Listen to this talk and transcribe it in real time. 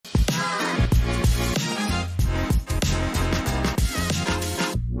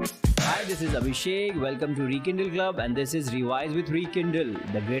this is Abhishek. Welcome to Rekindle Club, and this is Revise with Rekindle,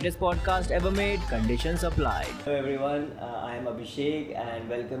 the greatest podcast ever made. Conditions applied. Hello, everyone. I am Abhishek, and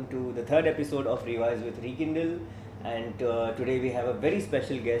welcome to the third episode of Revise with Rekindle. And today we have a very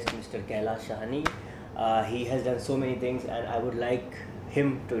special guest, Mr. Kailash Shahani. He has done so many things, and I would like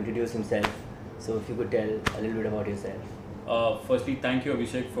him to introduce himself. So, if you could tell a little bit about yourself. Firstly, thank you,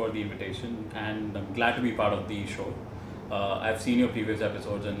 Abhishek, for the invitation, and I'm glad to be part of the show. I've seen your previous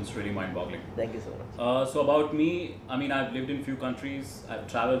episodes and it's really mind-boggling. Thank you so much. So about me, I've lived in few countries.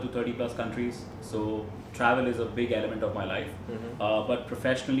 I've traveled to 30 plus countries. So travel is a big element of my life. But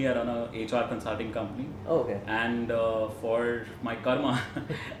professionally, I run a HR consulting company. Oh, okay. And for my karma,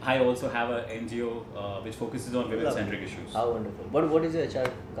 I also have an NGO which focuses on women-centric issues. How wonderful. What is your HR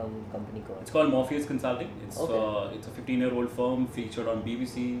company called? It's called Morpheus Consulting. It's Okay. it's a 15-year-old firm featured on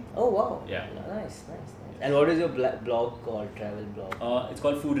BBC. Oh, wow. Yeah. Nice. And what is your blog called, travel blog? It's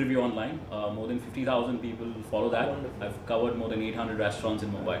called Food Review Online. More than 50,000 people follow that. Wonderful. I've covered more than 800 restaurants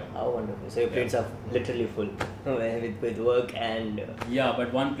in Mumbai. How wonderful. So your plates are literally full with work and... Yeah,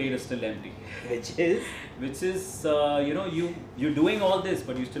 but one plate is still empty. Which is? Which is, you're doing all this,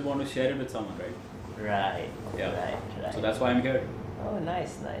 but you still want to share it with someone, right? Right. Yeah. Right. So that's why I'm here. Oh,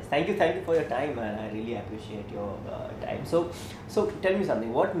 nice. Thank you for your time, and I really appreciate your time. So tell me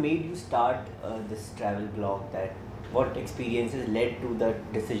something. What made you start this travel blog? What experiences led to the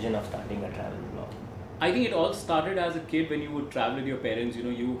decision of starting a travel blog? I think it all started as a kid when you would travel with your parents.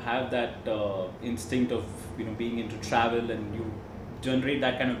 You have that instinct of being into travel, and you generate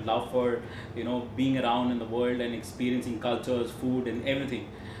that kind of love for being around in the world and experiencing cultures, food, and everything.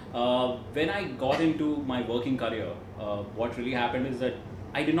 When I got into my working career, what really happened is that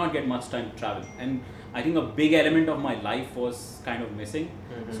I did not get much time to travel, and I think a big element of my life was kind of missing.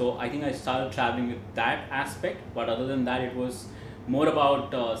 So I think I started traveling with that aspect, but other than that, it was more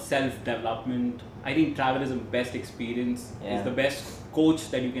about self-development. I think travel is the best experience. Yeah. It's the best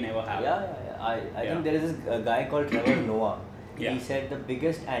coach that you can ever have. Yeah. I think there is a guy called Trevor Noah. Yeah. He said the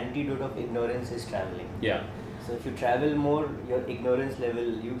biggest antidote of ignorance is traveling. Yeah. So if you travel more, your ignorance level,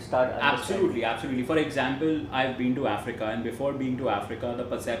 you start understanding. Absolutely. For example, I've been to Africa, and before being to Africa, the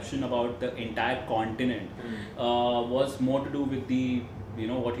perception about the entire continent was more to do with the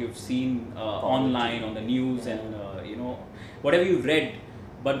what you've seen online on the news and whatever you've read.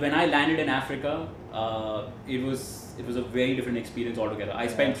 But when I landed in Africa, it was a very different experience altogether. I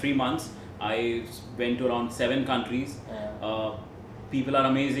spent 3 months. I went to around 7 countries. People are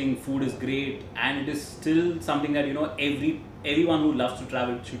amazing, food is great, and it is still something that everyone who loves to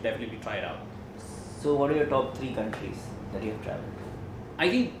travel should definitely try it out. So what are your top 3 countries that you have traveled to? I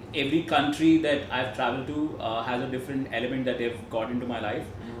think every country that I've traveled to has a different element that they've got into my life.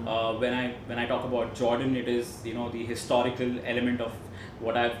 When I talk about Jordan, it is the historical element of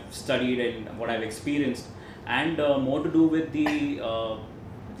what I've studied and what I've experienced, and more to do with the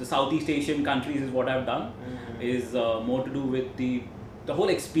Southeast Asian countries is what I've done. Is more to do with the whole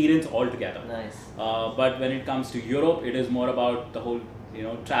experience altogether. Nice. But when it comes to Europe, it is more about the whole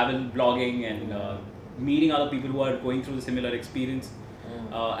travel blogging and meeting other people who are going through the similar experience.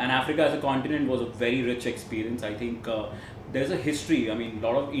 And Africa as a continent was a very rich experience. I think there's a history. A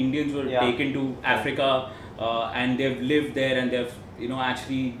lot of Indians were taken to Africa and they've lived there, and they've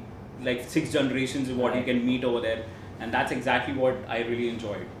actually like 6 generations of what you can meet over there. And that's exactly what I really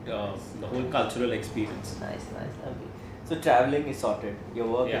enjoyed, the whole cultural experience. Nice. Okay. So traveling is sorted, your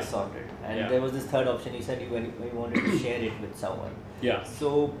work is sorted, and there was this third option. You said you wanted to share it with someone. Yeah.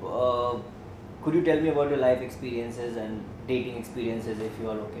 So could you tell me about your life experiences and dating experiences, if you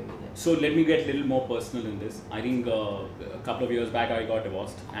are okay with it? So let me get a little more personal in this. I think a couple of years back I got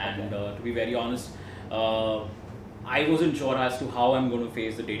divorced, and to be very honest, I wasn't sure as to how I'm going to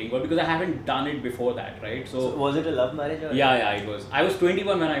face the dating world because I haven't done it before that, right? So was it a love marriage? Or yeah, it was. I was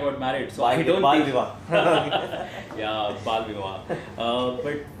 21 when I got married, so I don't Bal think... Vivah. Yeah, Bal Vivah.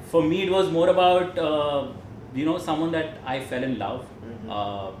 But for me, it was more about someone that I fell in love,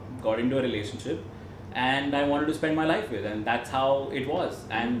 got into a relationship, and I wanted to spend my life with, and that's how it was.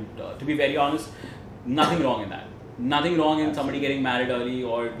 And to be very honest, nothing wrong in that. Nothing wrong in somebody getting married early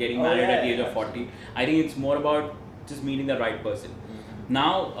or getting married at the age of 40. I think it's more about just meeting the right person.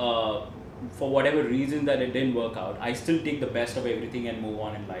 Now, for whatever reason that it didn't work out, I still take the best of everything and move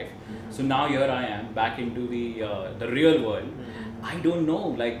on in life. So now here I am back into the real world. I don't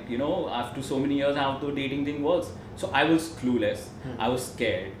know, after so many years how the dating thing works. So I was clueless, I was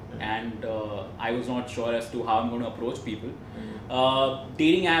scared, and I was not sure as to how I'm going to approach people.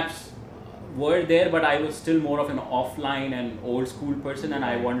 Dating apps were there, but I was still more of an offline and old school person, and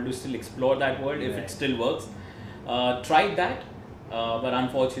I wanted to still explore that world if it still works. Tried that, But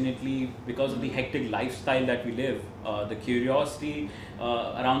unfortunately, because of the hectic lifestyle that we live, the curiosity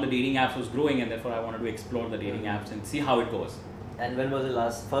around the dating apps was growing, and therefore I wanted to explore the dating apps and see how it goes. And when was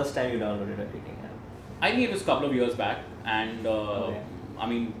the first time you downloaded a dating app? I think it was a couple of years back, and I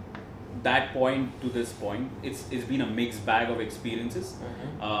mean, that point to this point, it's been a mixed bag of experiences.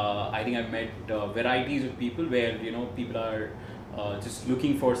 I think I've met varieties of people where people are just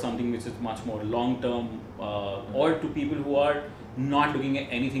looking for something which is much more long term, or to people who are not looking at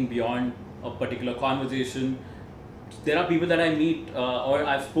anything beyond a particular conversation. There are people that I meet or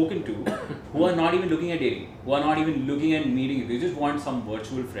I've spoken to who are not even looking at dating, who are not even looking at meeting. They just want some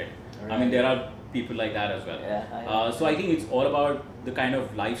virtual friend. Right. I mean, there are people like that as well. Yeah, so I think it's all about the kind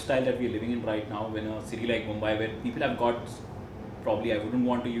of lifestyle that we're living in right now in a city like Mumbai, where people have got, probably I wouldn't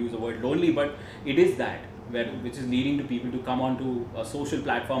want to use the word lonely, but it is that, which is leading to people to come onto a social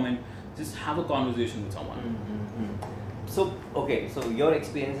platform and just have a conversation with someone. So, okay, so your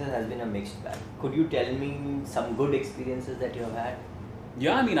experiences has been a mixed bag. Could you tell me some good experiences that you have had?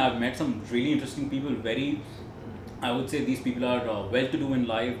 Yeah, I mean, I've met some really interesting people. I would say these people are well-to-do in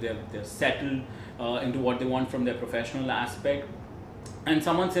life. They're settled into what they want from their professional aspect, and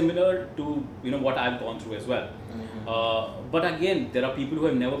someone similar to what I've gone through as well. But again, there are people who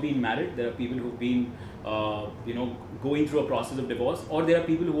have never been married. There are people who've been going through a process of divorce, or there are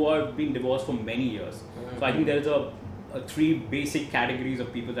people who have been divorced for many years. So I think there is a three basic categories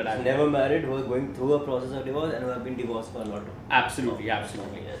of people that I've never married, who are going through a process of divorce, and who have been divorced for a lot of time. Absolutely. Yes,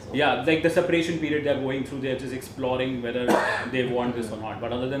 okay. Yeah, like the separation period they're going through, they're just exploring whether they want this or not.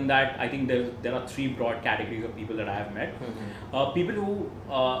 But other than that, I think there are three broad categories of people that I have met. People who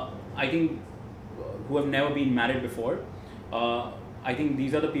I think who have never been married before. I think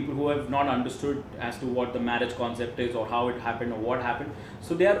these are the people who have not understood as to what the marriage concept is, or how it happened, or what happened.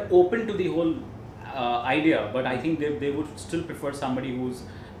 So they are open to the whole idea, but I think they would still prefer somebody who's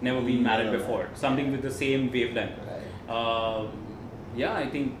never been married before, something with the same wavelength. Right. Yeah, I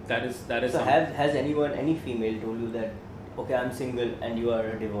think that is. So has anyone, any female, told you that, okay, I'm single and you are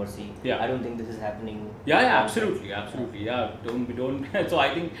a divorcee? Yeah. I don't think this is happening. Yeah, absolutely. Yeah, don't. So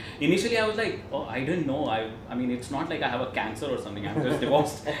I think initially I was like, oh, I didn't know. I mean, it's not like I have a cancer or something. I'm just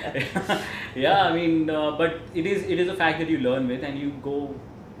divorced. Yeah, I mean, but it is a fact that you learn with, and you go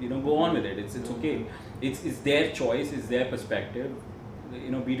on with it. It's okay. It's their choice. It's their perspective.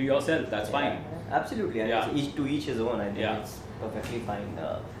 Be to yourself. That's fine. Absolutely. Yeah. Each to each his own. I think it's perfectly fine.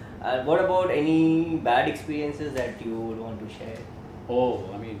 What about any bad experiences that you would want to share? Oh,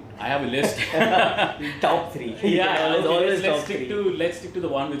 I mean, I have a list. Top three. Yeah, always let's stick to the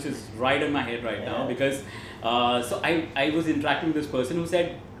one which is right in my head right now, because so I was interacting with this person who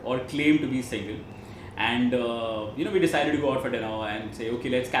said or claimed to be single. And we decided to go out for dinner and say, okay,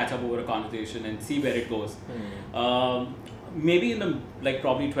 let's catch up over a conversation and see where it goes. Maybe in the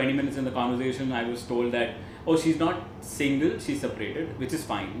probably 20 minutes in the conversation, I was told that, oh, she's not single, she's separated, which is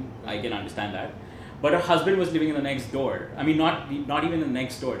fine. I can understand that. But her husband was living in the next door. I mean, not even in the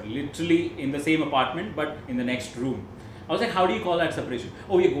next door, literally in the same apartment, but in the next room. I was like, how do you call that separation?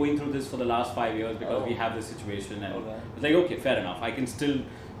 Oh, we're going through this for the last 5 years because we have this situation. And it's like, okay, fair enough. I can still,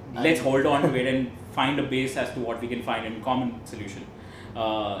 let's hold on to it and find a base as to what we can find in common solution.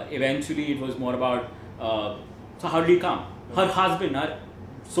 Eventually, it was more about, so how did he come? Her husband, her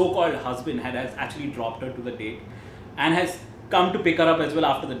so-called husband, has actually dropped her to the date and has come to pick her up as well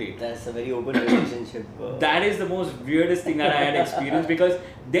after the date. That's a very open relationship. That is the most weirdest thing that I had experienced, because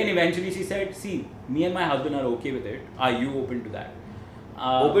then eventually she said, see, me and my husband are okay with it. Are you open to that?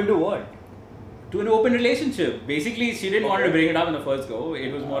 Open to what? To an open relationship. Basically, she didn't want to bring it up in the first go.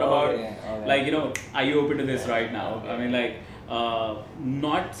 It was more about, are you open to this right now? I mean,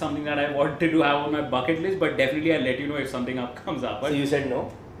 not something that I wanted to have on my bucket list, but definitely I'll let you know if something comes up. But so you said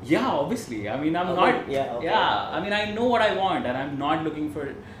no? Yeah, obviously. I mean, I'm not. Yeah, I mean, I know what I want, and I'm not looking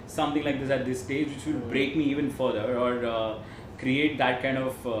for something like this at this stage, which will break me even further, or create that kind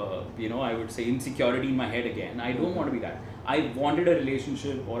of, I would say, insecurity in my head again. I don't want to be that. I wanted a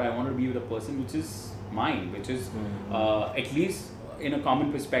relationship, or I wanted to be with a person which is mine, which is at least in a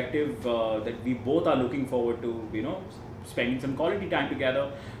common perspective that we both are looking forward to, spending some quality time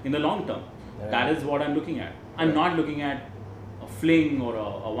together in the long term. Right. That is what I'm looking at. I'm not looking at a fling or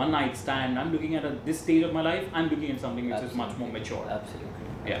a one night stand. I'm looking at this stage of my life. I'm looking at something which is much more mature. Absolutely.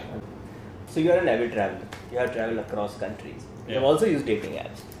 Yeah. So you are an avid traveler. You have traveled across countries. You have also used dating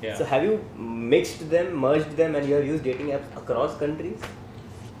apps. Yeah. So have you merged them, and you have used dating apps across countries?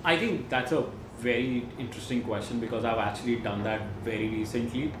 I think that's a very interesting question, because I've actually done that very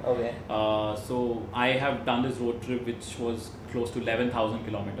recently. Okay. So I have done this road trip which was close to 11,000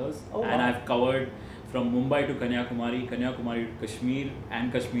 kilometers, and wow. I've covered from Mumbai to Kanyakumari, Kanyakumari to Kashmir,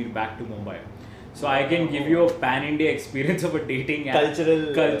 and Kashmir back to Mumbai. So I can give you a pan-India experience of a dating app.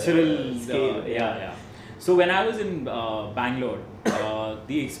 Cultural scale. Yeah. So when I was in Bangalore,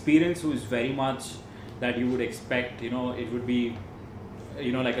 the experience was very much that you would expect. It would be,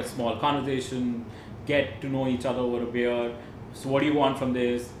 like a small conversation, get to know each other over a beer. So what do you want from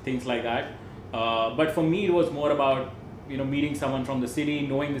this? Things like that. But for me, it was more about meeting someone from the city,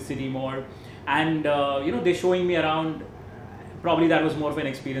 knowing the city more, and they're showing me around. Probably that was more of an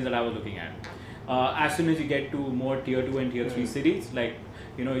experience that I was looking at. As soon as you get to more tier 2 and tier 3 cities, like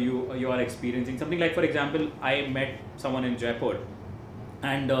you are experiencing something. Like, for example, I met someone in Jaipur,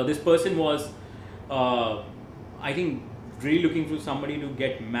 and this person was I think really looking for somebody to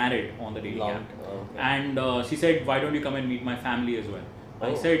get married on the dating app. Okay. And she said, why don't you come and meet my family as well?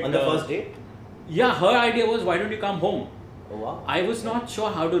 I said, on the first date? Yeah, her idea was, why don't you come home? Oh, wow. I was not sure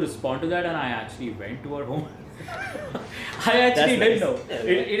how to respond to that, and I actually went to her home. I actually didn't know.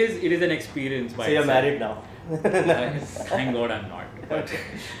 It is an experience by So you're itself. married now? Thank God I'm not.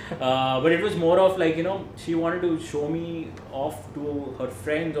 But it was more of like, she wanted to show me off to her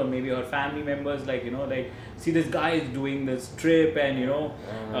friends or maybe her family members, like, like, see, this guy is doing this trip, and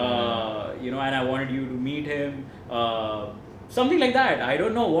and I wanted you to meet him. Something like that. I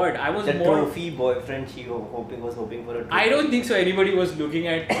don't know what. I was the more trophy boyfriend she was hoping for a trophy. I don't think so anybody was looking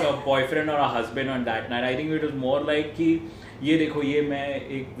at a boyfriend or a husband on that night. I think it was more like कि ये देखो, ये मैं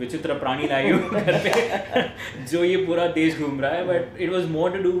एक विचित्र प्राणी लाई हूँ घर पे जो ये पूरा देश घूम रहा है. But it was more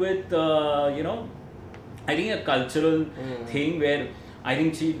to do with I think a cultural thing where I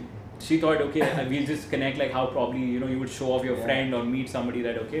think she thought, okay, we'll just connect, like how probably you would show off your friend or meet somebody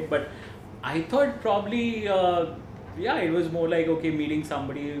that, okay. But I thought probably it was more like, okay, meeting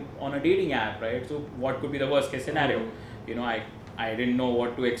somebody on a dating app, right? So what could be the worst case scenario? I didn't know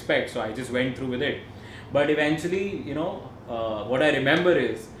what to expect, so I just went through with it. But eventually, what I remember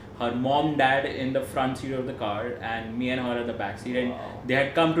is her mom, dad in the front seat of the car, and me and her at the back seat, and they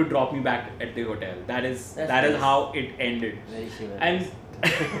had come to drop me back at the hotel. That is how it ended. Very similar. And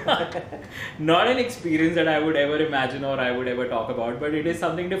not an experience that I would ever imagine or I would ever talk about, but it is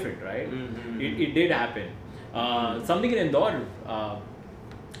something different, right? It did happen. Something in Indore,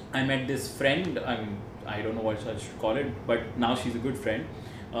 I met this friend. I don't know what I should call it, but now she's a good friend.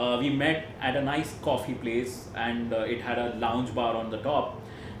 We met at a nice coffee place, and it had a lounge bar on the top,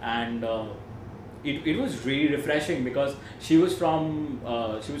 and it was really refreshing because she was from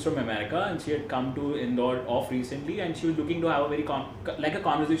America, and she had come to Indore off recently, and she was looking to have a very like a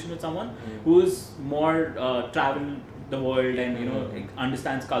conversation with someone who is more traveled the world and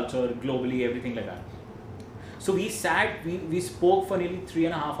understands culture globally, everything like that. So we sat, we spoke for nearly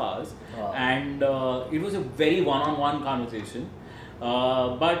 3.5 hours, and it was a very one-on-one conversation.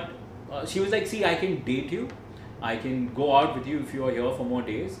 But she was like, see, I can date you, I can go out with you if you are here for more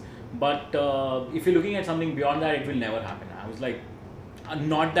days, but if you're looking at something beyond that, it will never happen. I was like,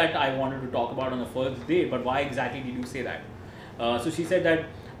 not that I wanted to talk about on the first date, but why exactly did you say that? So she said that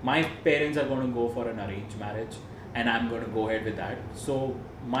my parents are going to go for an arranged marriage, and I'm going to go ahead with that. So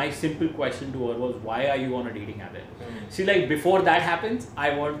my simple question to her was, why are you on a dating app? She's like, before that happens,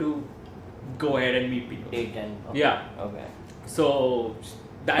 I want to go ahead and meet people. Date and okay. So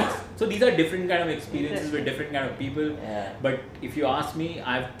these are different kind of experiences with different kind of people. Yeah. But if you ask me,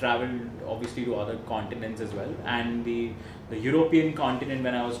 I've traveled obviously to other continents as well, and the European continent,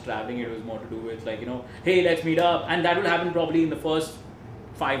 when I was traveling, it was more to do with like, hey, let's meet up, and that would happen probably in the first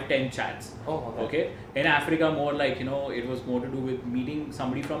 5-10 chats. Okay. In Africa, more like, it was more to do with meeting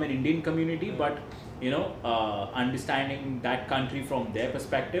somebody from an Indian community, but understanding that country from their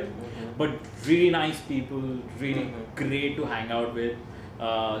perspective. But really nice people, really great to hang out with.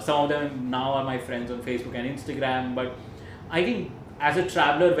 Some of them now are my friends on Facebook and Instagram. But I think as a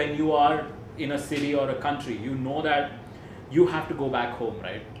traveler, when you are in a city or a country, you know that you have to go back home,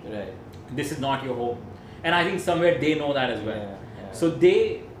 right? Right. This is not your home. And I think somewhere they know that as well. Yeah. So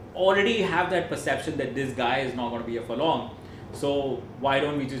they already have that perception that this guy is not going to be here for long. So why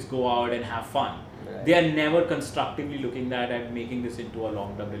don't we just go out and have fun? Right. They are never constructively looking at making this into a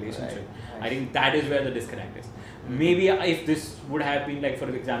long-term relationship. Right. I think that is where the disconnect is. Maybe if this would have been like, for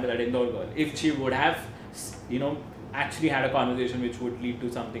example, that Indore girl, if she would have, actually had a conversation which would lead to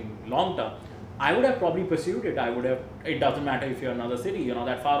something long-term, I would have probably pursued it. It doesn't matter if you're in another city, you're not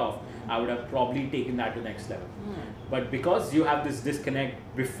that far off. I would have probably taken that to next level. But because you have this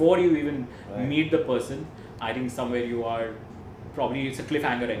disconnect before you even meet the person, I think somewhere you are probably, it's a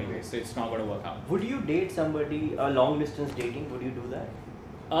cliffhanger anyway, so it's not going to work out. Would you date somebody, long distance dating, would you do that?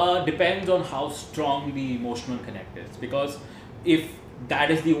 Depends on how strong the emotional connect is. Because if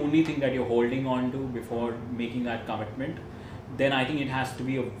that is the only thing that you're holding on to before making that commitment, then I think it has to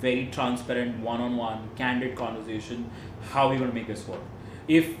be a very transparent, one-on-one, candid conversation. How are we going to make this work?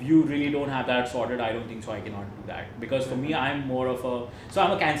 If you really don't have that sorted, I don't think so. I cannot do that, because for me, I'm more of a. So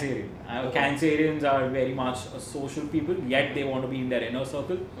I'm a Cancerian. Cancerians are very much a social people, yet they want to be in their inner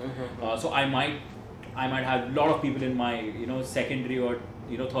circle. So I might have a lot of people in my secondary or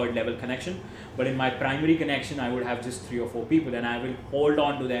third level connection, but in my primary connection, I would have just 3 or 4 people, and I will hold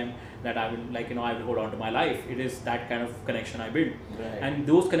on to them. That I will I will hold on to my life. It is that kind of connection I build, and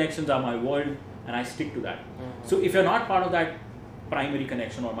those connections are my world, and I stick to that. So if you're not part of that primary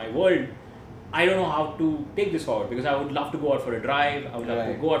connection or my world, I don't know how to take this forward, because I would love to go out for a drive, I would love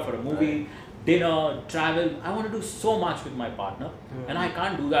to go out for a movie, dinner, travel. I want to do so much with my partner, and I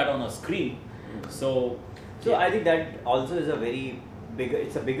can't do that on a screen. So I think that also is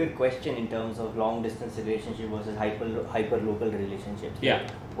it's a bigger question in terms of long distance relationship versus hyper local relationships. Yeah.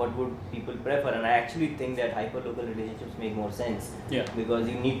 What would people prefer? And I actually think that hyper local relationships make more sense. Yeah. Because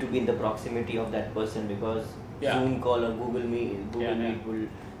you need to be in the proximity of that person, because Zoom call or Google Meet will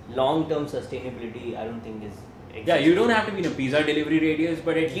long-term sustainability, I don't think is exists. Yeah, you don't have to be in a pizza delivery radius,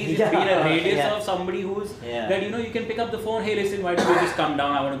 but at least be in a radius of somebody who's that you can pick up the phone. Hey, listen, why don't you just come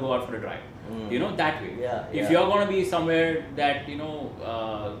down? I want to go out for a drive. That way. If you're going to be somewhere that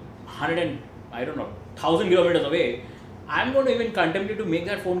 1,000 kilometers away, I'm going to even contemplate to make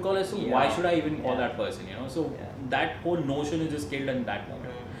that phone call as to why should I even call that person? So that whole notion is just killed in that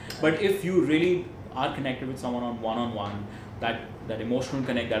moment. But if you really are connected with someone on one-on-one, that emotional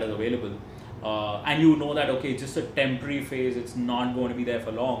connect that is available, and you know that it's just a temporary phase, it's not going to be there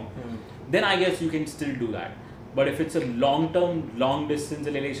for long, then I guess you can still do that. But if it's a long-term, long-distance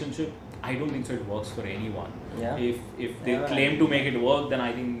relationship, I don't think so it works for anyone. If they claim to make it work, then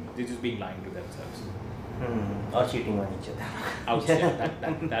I think they're just being lying to themselves. Or cheating on each other. I would say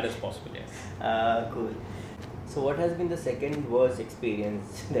that is possible, yes. Cool. So what has been the second worst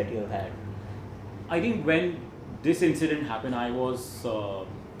experience that you have had? I think when this incident happened, I was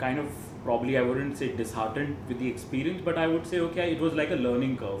kind of, probably I wouldn't say disheartened with the experience, but I would say, it was like a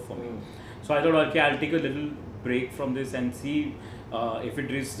learning curve for me. So I thought, I'll take a little break from this and see if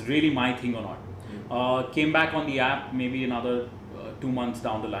it is really my thing or not. Came back on the app maybe another 2 months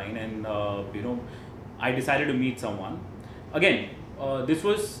down the line, and I decided to meet someone. Again, this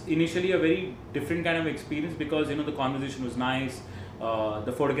was initially a very different kind of experience, because the conversation was nice.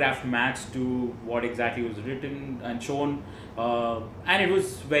 The photograph matched to what exactly was written and shown, and it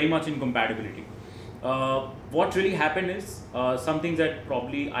was very much in compatibility. What really happened is some things that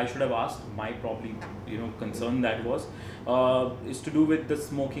probably I should have asked. My probably concern that was is to do with the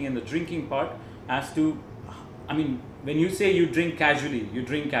smoking and the drinking part. As to, when you say you drink casually,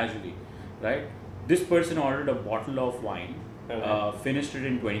 right? This person ordered a bottle of wine, finished it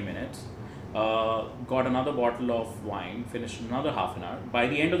in 20 minutes. Got another bottle of wine, finished another half an hour. By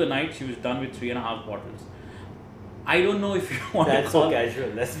the end of the night, she was done with 3.5 bottles. I don't know if you want to call... That's so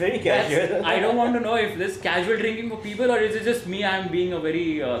casual. That's very casual. I don't want to know if this casual drinking for people, or is it just me, I'm being a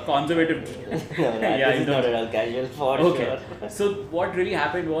very conservative... No, this is not at all casual for sure. So what really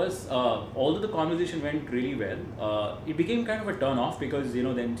happened was, although the conversation went really well, it became kind of a turn off, because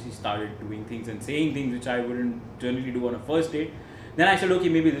then she started doing things and saying things which I wouldn't generally do on a first date. Then I said,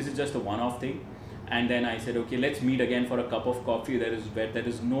 maybe this is just a one-off thing. And then I said, let's meet again for a cup of coffee. There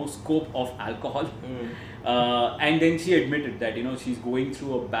is no scope of alcohol. And then she admitted that, she's going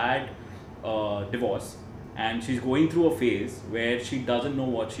through a bad divorce, and she's going through a phase where she doesn't know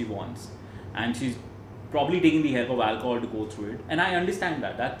what she wants. And she's probably taking the help of alcohol to go through it. And I understand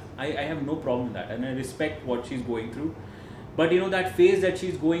that. I have no problem with that. And I respect what she's going through. But, that phase that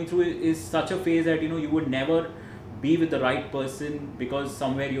she's going through is such a phase that, you would never be with the right person, because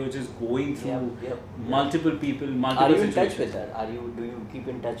somewhere you're just going through multiple people, multiple situations. Are you in touch with her? Do you keep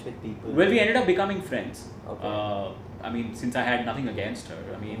in touch with people? Well, we ended up becoming friends. Since I had nothing against her,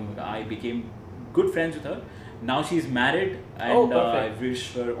 I became good friends with her. Now she's married, and I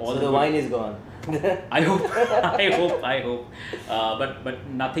wish her all the good. So the wine is gone. I hope. But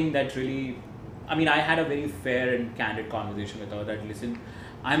nothing that really... I had a very fair and candid conversation with her that, listen,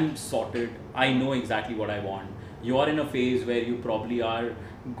 I'm sorted. I know exactly what I want. You're in a phase where you probably are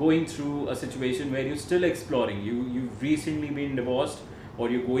going through a situation where you're still exploring. You've recently been divorced,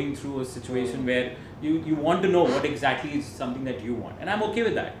 or you're going through a situation where you want to know what exactly is something that you want. And I'm okay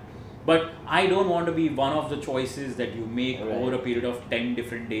with that. But I don't want to be one of the choices that you make over a period of 10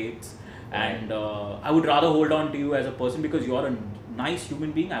 different dates. And I would rather hold on to you as a person, because you're a nice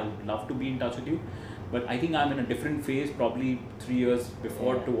human being. I would love to be in touch with you. But I think I'm in a different phase, probably 3 years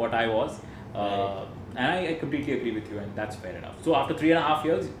before to what I was. And I completely agree with you, and that's fair enough. So after 3.5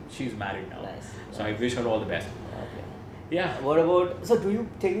 years, she's married now. Nice. So I wish her all the best. Okay. Yeah. What about, so do you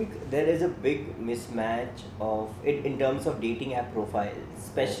think there is a big mismatch of it in terms of dating app profiles,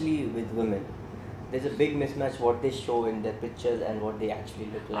 especially with women? There's a big mismatch what they show in their pictures and what they actually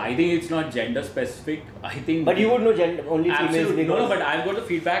look like. I think it's not gender specific. I think. But you would know gender, only females. Absolutely. Because No, but I've got the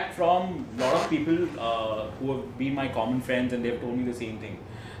feedback from a lot of people who have been my common friends, and they've told me the same thing.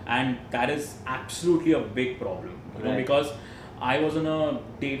 And that is absolutely a big problem. You know, Right. because I was on a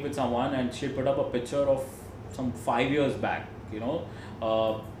date with someone and she put up a picture of some 5 years back. You know,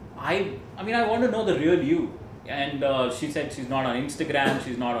 I mean, I want to know the real you. And she said she's not on Instagram,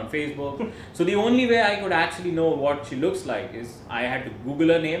 she's not on Facebook. So the only way I could actually know what she looks like is I had to Google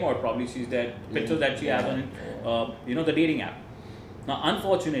her name, or probably she's that pictures that she has on, you know, the dating app. Now,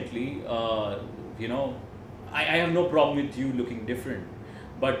 unfortunately, you know, I have no problem with you looking different.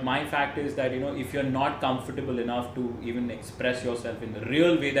 But my fact is that, you know, if you're not comfortable enough to even express yourself in the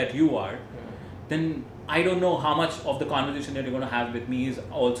real way that you are, then I don't know how much of the conversation that you're going to have with me is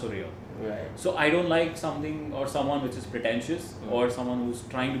also real. Right. So I don't like something or someone which is pretentious or someone who's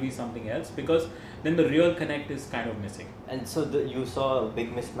trying to be something else, because then the real connect is kind of missing. And so you saw a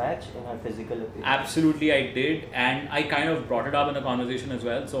big mismatch in her physical appearance? Absolutely, I did, and I kind of brought it up in the conversation as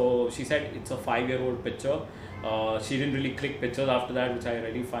well. So she said it's a 5-year-old picture. She didn't really click pictures after that, which I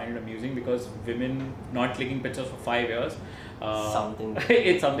really find it amusing, because women not clicking pictures for 5 years. Something.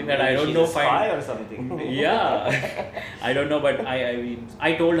 It's something that I don't She's know. a spy or something. Yeah, I don't know, but I mean,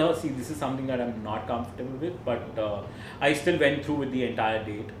 I told her, see, this is something that I'm not comfortable with, but I still went through with the entire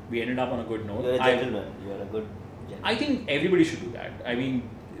date. We ended up on a good note. You're a gentleman. You're a good gentleman. I think everybody should do that. I mean,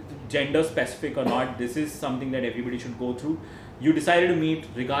 gender specific or not, this is something that everybody should go through. You decided to meet,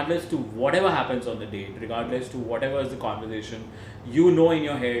 regardless to whatever happens on the date, regardless to whatever is the conversation, you know in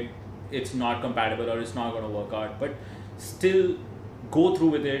your head it's not compatible or it's not going to work out, but still go through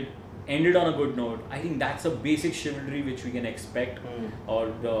with it, end it on a good note. I think that's a basic chivalry which we can expect, or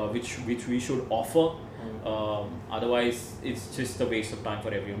which we should offer. Otherwise, it's just a waste of time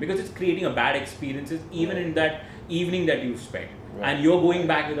for everyone, because it's creating a bad experiences even in that evening that you've spent. Right. And you're going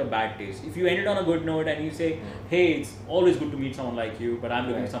back with a bad taste. If you ended on a good note and you say, hey, it's always good to meet someone like you, but I'm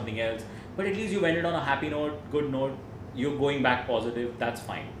looking for something else. But at least you ended on a happy note, good note, you're going back positive, that's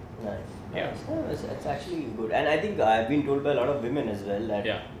fine. Nice. Yeah. Nice. No, it's actually good. And I think I've been told by a lot of women as well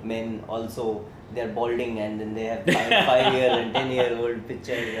that men also, they're balding and then they have 5-year and 10-year-old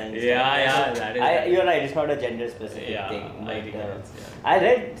pictures. And That is. you're right, it's not a gender specific thing. But, I think I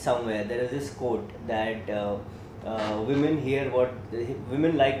read somewhere, there is this quote that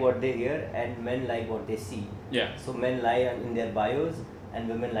women like what they hear and men like what they see. Yeah. So men lie in their bios and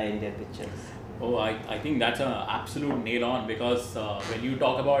women lie in their pictures. Oh, I think that's an absolute nail on, because when you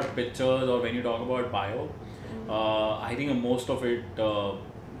talk about pictures or when you talk about bio, I think most of it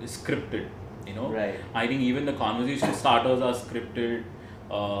is scripted, you know. Right. I think even the conversation starters are scripted.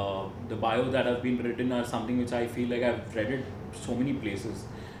 The bios that have been written are something which I feel like I've read it so many places.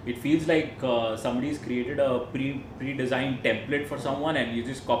 It feels like somebody's created a pre-designed template for someone and you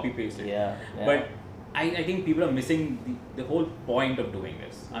just copy paste it. Yeah. But I think people are missing the whole point of doing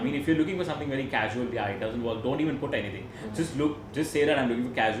this. I mean, if you're looking for something very casual, it doesn't work. Don't even put anything. Just say that I'm looking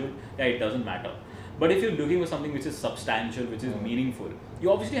for casual. It doesn't matter. But if you're looking for something which is substantial, which is meaningful, you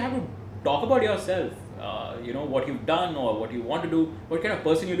obviously have to talk about yourself. You know, what you've done or what you want to do, what kind of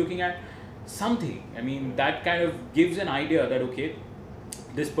person you're looking at, something. I mean, that kind of gives an idea that, okay,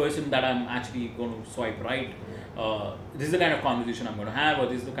 this person that I'm actually going to swipe right, this is the kind of conversation I'm going to have, or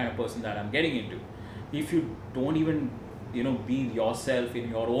this is the kind of person that I'm getting into. If you don't even, you know, be yourself in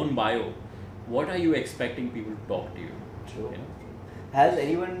your own bio, what are you expecting people to talk to you? True. You know? Has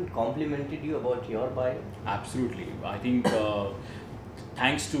anyone complimented you about your bio? Absolutely. I think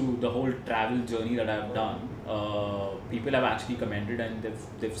thanks to the whole travel journey that I've done, people have actually commented and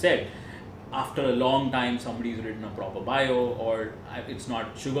they've said, after a long time somebody's written a proper bio, or it's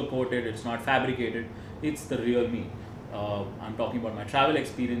not sugar coated, it's not fabricated, it's the real me. I'm talking about my travel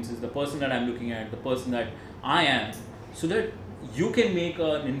experiences, the person that I'm looking at, the person that I am, so that you can make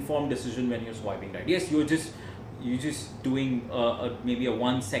an informed decision when you're swiping right. Yes, you're just doing maybe a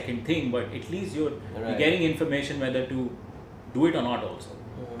 1 second thing, but at least you're getting information whether to do it or not also.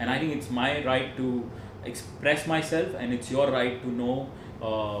 And I think it's my right to express myself, and it's your right to know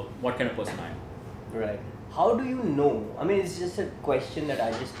what kind of person I am. Right. How do you know? I mean, it's just a question that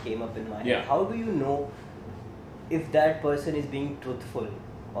I just came up in my head. How do you know if that person is being truthful,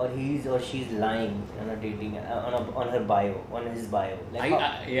 or he's or she's lying on a dating on her bio, on his bio? Like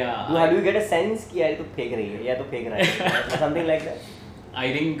how do you get a sense कि यार तो फेंक रही है या तो फेंक रहा है, something like that?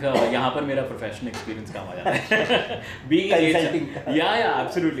 I think यहाँ पर मेरा professional experience काम आ जाता है. Being in Consulting. HR, yeah,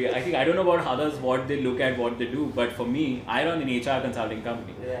 absolutely. I think I don't know about others what they look at, what they do, but for me, I run an HR consulting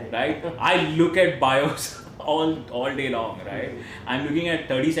company, right? I look at bios all day long, right? I'm looking at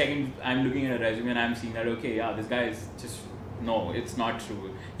 30 seconds. I'm looking at a resume and I'm seeing that okay, yeah, this guy is just no, it's not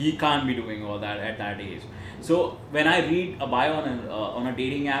true. He can't be doing all that at that age. So when I read a bio on a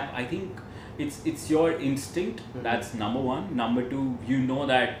dating app, I think it's your instinct. That's number one. Number two, you know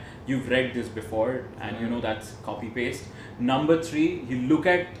that you've read this before and you know that's copy paste. Number three, you look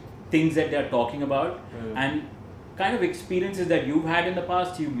at things that they're talking about and kind of experiences that you've had in the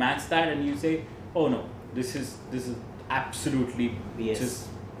past. You match that and you say, oh no, this is absolutely just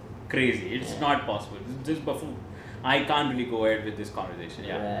crazy. It's not possible. It's just buffoon. I can't really go ahead with this conversation.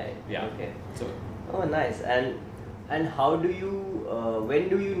 Yeah. Right. Yeah. Okay. So. Oh, nice. And how do you? When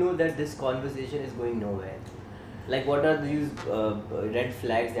do you know that this conversation is going nowhere? Like, what are these red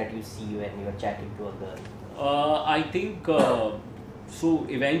flags that you see when you are chatting to a girl? I think so.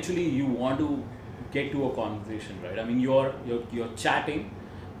 Eventually, you want to get to a conversation, right? I mean, you're chatting,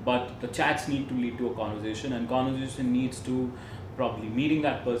 but the chats need to lead to a conversation, and conversation needs to probably meeting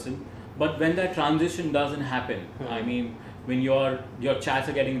that person. But when that transition doesn't happen, I mean, when your chats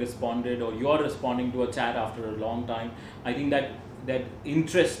are getting responded or you're responding to a chat after a long time, I think that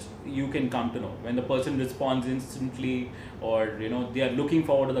interest you can come to know when the person responds instantly, or they are looking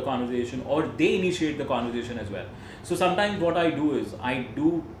forward to the conversation, or they initiate the conversation as well. So sometimes what I do is I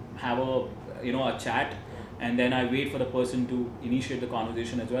do have a chat, and then I wait for the person to initiate the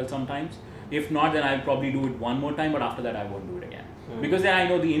conversation as well sometimes. If not, then I'll probably do it one more time, but after that I won't do it again. Because then I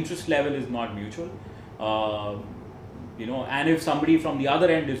know the interest level is not mutual. And if somebody from the other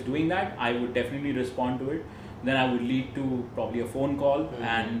end is doing that, I would definitely respond to it. Then I would lead to probably a phone call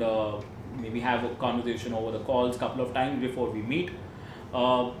and maybe have a conversation over the calls couple of times before we meet.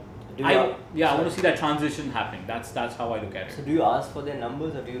 I want to see that transition happening. That's how I look at it. So do you ask for their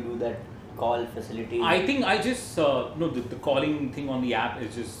numbers, or do you do that call facility? I think I just the calling thing on the app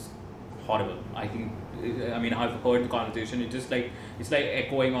is just horrible. I think. I mean, I've heard the conversation. It's like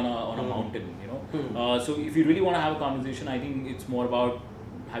echoing on a mountain, So if you really want to have a conversation, I think it's more about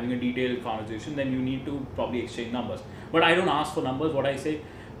having a detailed conversation. Then you need to probably exchange numbers. But I don't ask for numbers. What I say,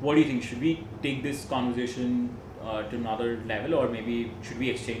 what do you think? Should we take this conversation to another level, or maybe should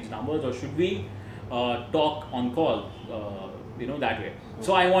we exchange numbers, or should we talk on call? That way.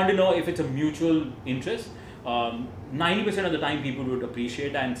 So I want to know if it's a mutual interest. 90% of the time, people would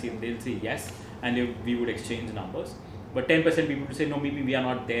appreciate and they'll say yes. And we would exchange numbers, but 10% people would say no, maybe we are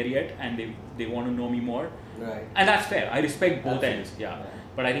not there yet, and they want to know me more. Right. And that's fair. I respect both ends. Yeah. Right.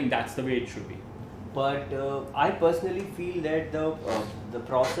 But I think that's the way it should be. But I personally feel that the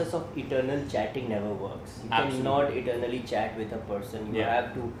process of eternal chatting never works. You cannot eternally chat with a person. You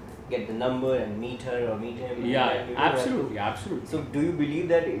have to get the number and meet her or meet him. Yeah. Absolutely. Absolutely. So do you believe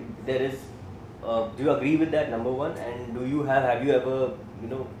that there is? Do you agree with that? Number one, and have you ever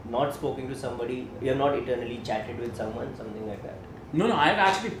not spoken to somebody? You have not eternally chatted with someone, something like that? No, I've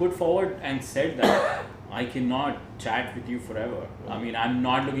actually put forward and said that I cannot chat with you forever. I mean, I'm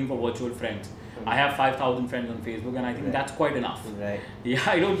not looking for virtual friends. I have 5,000 friends on Facebook, and I think that's quite enough. Right. Yeah,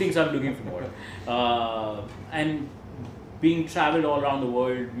 I don't think so. I'm looking for more. And being traveled all around the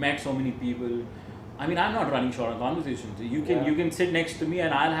world, met so many people. I mean, I'm not running short on conversations. You can sit next to me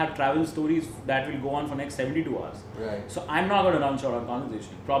and I'll have travel stories that will go on for next 72 hours. Right. So I'm not going to run short on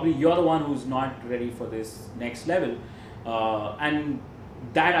conversation. Probably you're the one who's not ready for this next level. And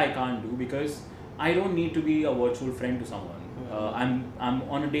that I can't do because I don't need to be a virtual friend to someone. I'm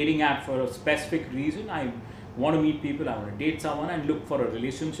on a dating app for a specific reason. I want to meet people, I want to date someone and look for a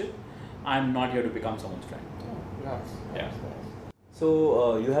relationship. I'm not here to become someone's friend. Oh, nice. Yeah. Nice.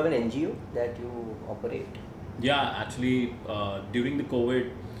 So you have an NGO that you operate? Yeah, actually during the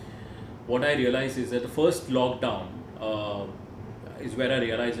COVID, what I realized is that the first lockdown is where I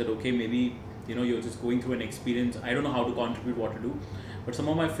realized that okay, maybe you're just going through an experience. I don't know how to contribute, what to do, but some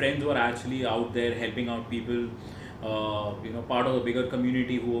of my friends were actually out there helping out people, part of a bigger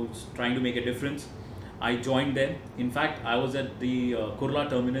community who was trying to make a difference. I joined them. In fact, I was at the Kurla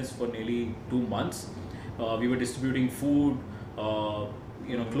terminus for nearly 2 months. We were distributing food,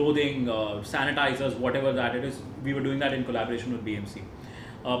 clothing, sanitizers, whatever that it is. We were doing that in collaboration with BMC.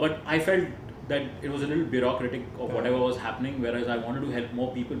 But I felt that it was a little bureaucratic of whatever was happening, whereas I wanted to help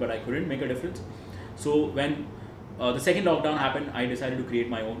more people, but I couldn't make a difference. So when the second lockdown happened, I decided to create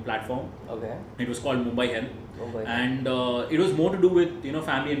my own platform. Okay. It was called Mumbai Help. And it was more to do with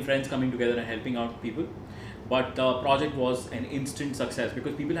family and friends coming together and helping out people. but the project was an instant success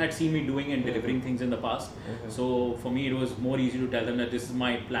because people had seen me doing and delivering things in the past. So for me, it was more easy to tell them that this is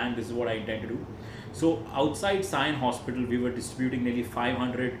my plan, this is what I intend to do. So outside Sion Hospital, we were distributing nearly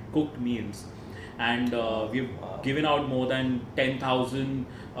 500 cooked meals, and we've given out more than 10,000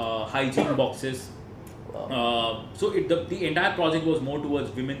 hygiene boxes. So the entire project was more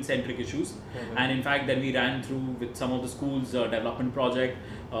towards women-centric issues, and in fact then we ran through with some of the schools development project,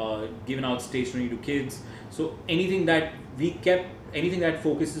 given out stationery to kids. So anything that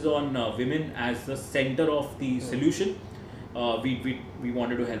focuses on women as the center of the solution, we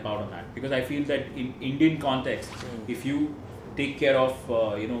wanted to help out on that, because I feel that in Indian context, if you take care of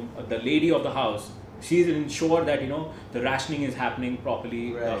the lady of the house, she's ensure that the rationing is happening properly,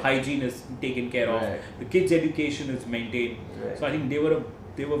 the hygiene is taken care of, the kids' education is maintained. So I think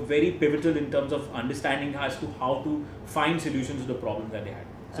they were very pivotal in terms of understanding as to how to find solutions to the problems that they had.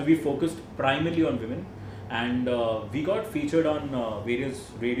 So we focused primarily on women, and we got featured on various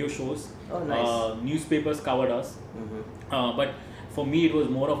radio shows. Newspapers covered us, but for me it was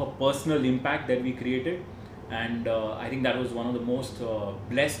more of a personal impact that we created. And I think that was one of the most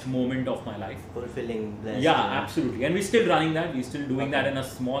blessed moment of my life. Fulfilling, blessed. Yeah, absolutely. And we're still running that. We're still doing that in a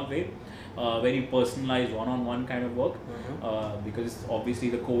small way, very personalized, one-on-one kind of work. Because obviously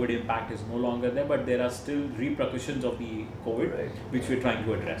the COVID impact is no longer there, but there are still repercussions of the COVID, which we're trying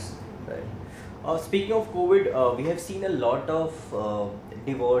to address. Speaking of COVID, we have seen a lot of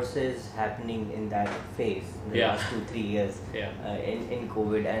divorces happening in that phase in the last 2-3 years in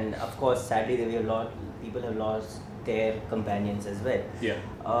COVID, and of course sadly there were a lot people have lost their companions as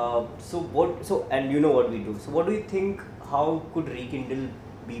well. So and you know what we do, so what do you think, how could Rekindle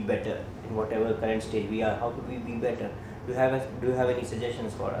be better in whatever current stage we are? How could we be better? Do you have any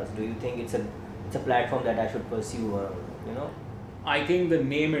suggestions for us? Do you think it's a platform that I should pursue, or I think the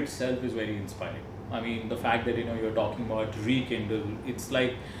name itself is very inspiring. I mean, the fact that you're talking about Rekindle, it's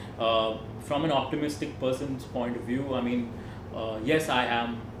like from an optimistic person's point of view. I mean, yes, I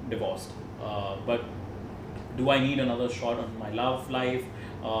am divorced, but do I need another shot on my love life?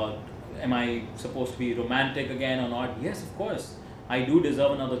 Am I supposed to be romantic again or not? Yes, of course. I do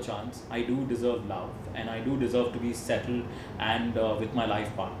deserve another chance. I do deserve love, and I do deserve to be settled and with my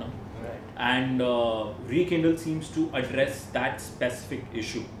life partner. And Rekindle seems to address that specific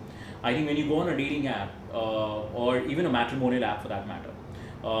issue. I think when you go on a dating app or even a matrimonial app for that matter,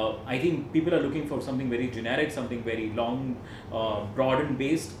 I think people are looking for something very generic, something very long, broad and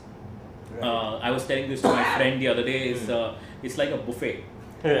based. I was telling this to my friend the other day. It's like a buffet.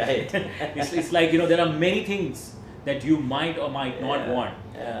 It's like there are many things that you might or might not want,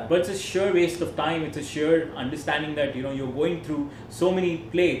 but it's a sheer waste of time. It's a sheer understanding that you're going through so many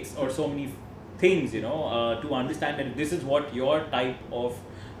plates or so many things to understand that this is what your type of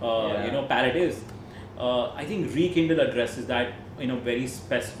palette is. I think Rekindle addresses that in a very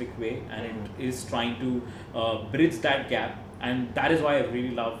specific way, and it is trying to bridge that gap. And that is why I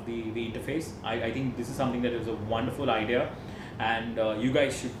really love the interface. I think this is something that is a wonderful idea, and you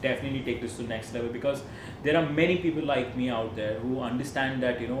guys should definitely take this to the next level, because there are many people like me out there who understand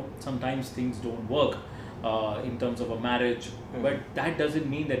that sometimes things don't work in terms of a marriage, but that doesn't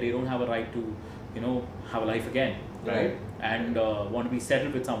mean that they don't have a right to have a life again, right? And want to be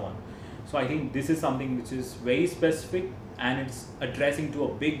settled with someone. So I think this is something which is very specific, and it's addressing to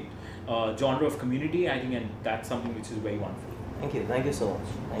a big genre of community, I think, and that's something which is very wonderful. Thank you so much.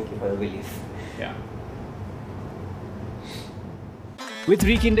 Thank you for your belief. Yeah. With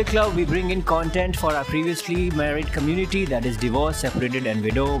Rekindle Club, we bring in content for our previously married community, that is divorced, separated and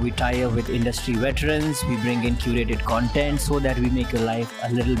widow. We tie up with industry veterans. We bring in curated content so that we make your life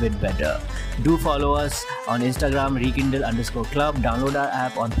a little bit better. Do follow us on Instagram, Rekindle_club. Download our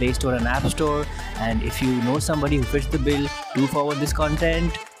app on Play Store and App Store. And if you know somebody who fits the bill, do forward this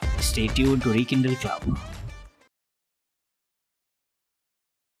content. Stay tuned to Rekindle Club.